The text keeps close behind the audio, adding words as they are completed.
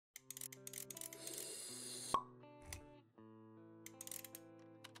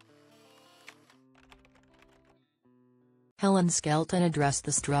Helen Skelton addressed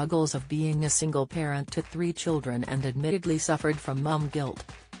the struggles of being a single parent to 3 children and admittedly suffered from mum guilt.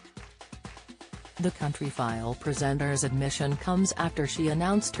 The Country File presenter's admission comes after she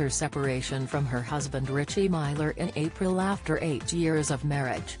announced her separation from her husband Richie Myler in April after 8 years of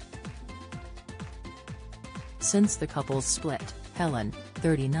marriage. Since the couple's split, Helen,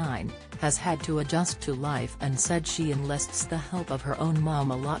 39, has had to adjust to life and said she enlists the help of her own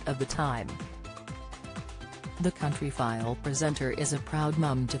mum a lot of the time. The Country File presenter is a proud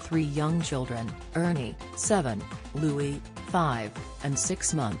mum to 3 young children, Ernie, 7, Louie, 5, and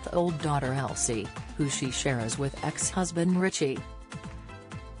 6-month-old daughter Elsie, who she shares with ex-husband Richie.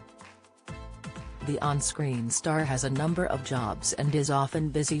 The on-screen star has a number of jobs and is often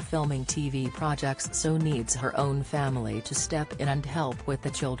busy filming TV projects, so needs her own family to step in and help with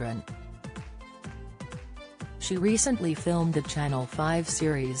the children. She recently filmed the Channel 5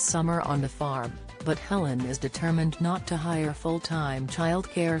 series Summer on the Farm, but Helen is determined not to hire full-time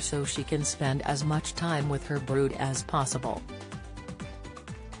childcare so she can spend as much time with her brood as possible.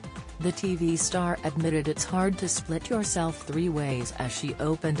 The TV star admitted it's hard to split yourself 3 ways as she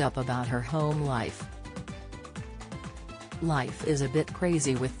opened up about her home life. "Life is a bit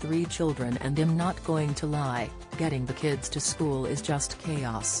crazy with 3 children and I'm not going to lie, getting the kids to school is just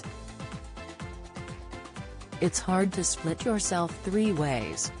chaos. It's hard to split yourself 3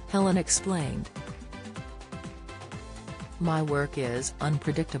 ways," Helen explained. "My work is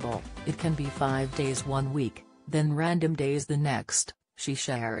unpredictable, it can be 5 days one week, then random days the next," she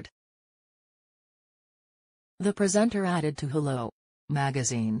shared. The presenter added to Hello!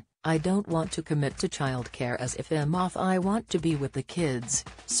 Magazine, "I don't want to commit to childcare as if I'm off. I want to be with the kids,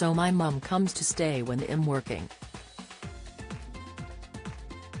 so my mum comes to stay when I'm working."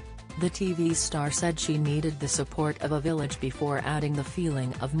 The TV star said she needed the support of a village before adding the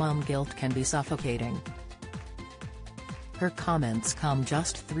feeling of mum guilt can be suffocating. Her comments come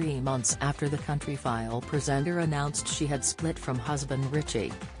just 3 months after the Country File presenter announced she had split from husband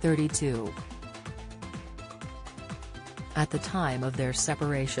Richie, 32. At the time of their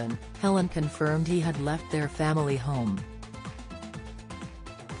separation, Helen confirmed he had left their family home.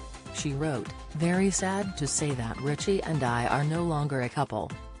 She wrote, "Very sad to say that Richie and I are no longer a couple."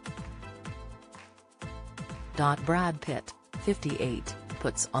 Brad Pitt, 58,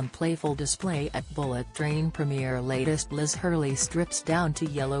 puts on playful display at Bullet Train premiere. Latest Liz Hurley strips down to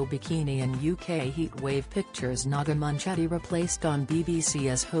yellow bikini in UK heatwave pictures. Naga Munchetty replaced on BBC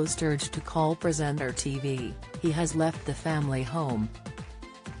as host urged to call presenter TV, he has left the family home.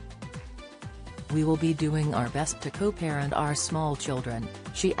 "We will be doing our best to co-parent our small children,"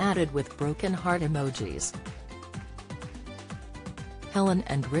 she added with broken heart emojis. Helen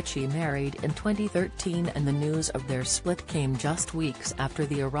and Richie married in 2013 and the news of their split came just weeks after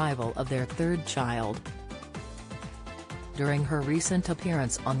the arrival of their 3rd child. During her recent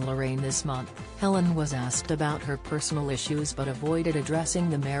appearance on Lorraine this month, Helen was asked about her personal issues but avoided addressing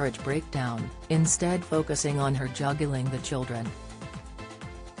the marriage breakdown, instead focusing on her juggling the children.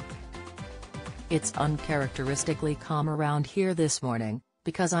 "It's uncharacteristically calm around here this morning,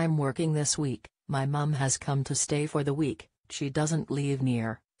 because I'm working this week. My mum has come to stay for the week. She doesn't leave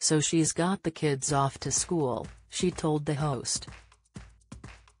near, so she's got the kids off to school," she told the host.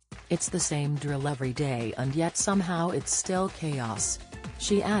 "It's the same drill every day and yet somehow it's still chaos."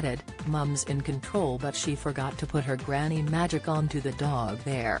 She added, "Mum's in control but she forgot to put her granny magic onto the dog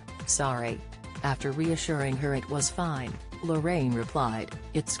there, sorry." After reassuring her it was fine, Lorraine replied,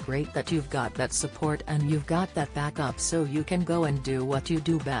 "It's great that you've got that support and you've got that backup so you can go and do what you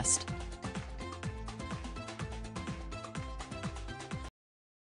do best."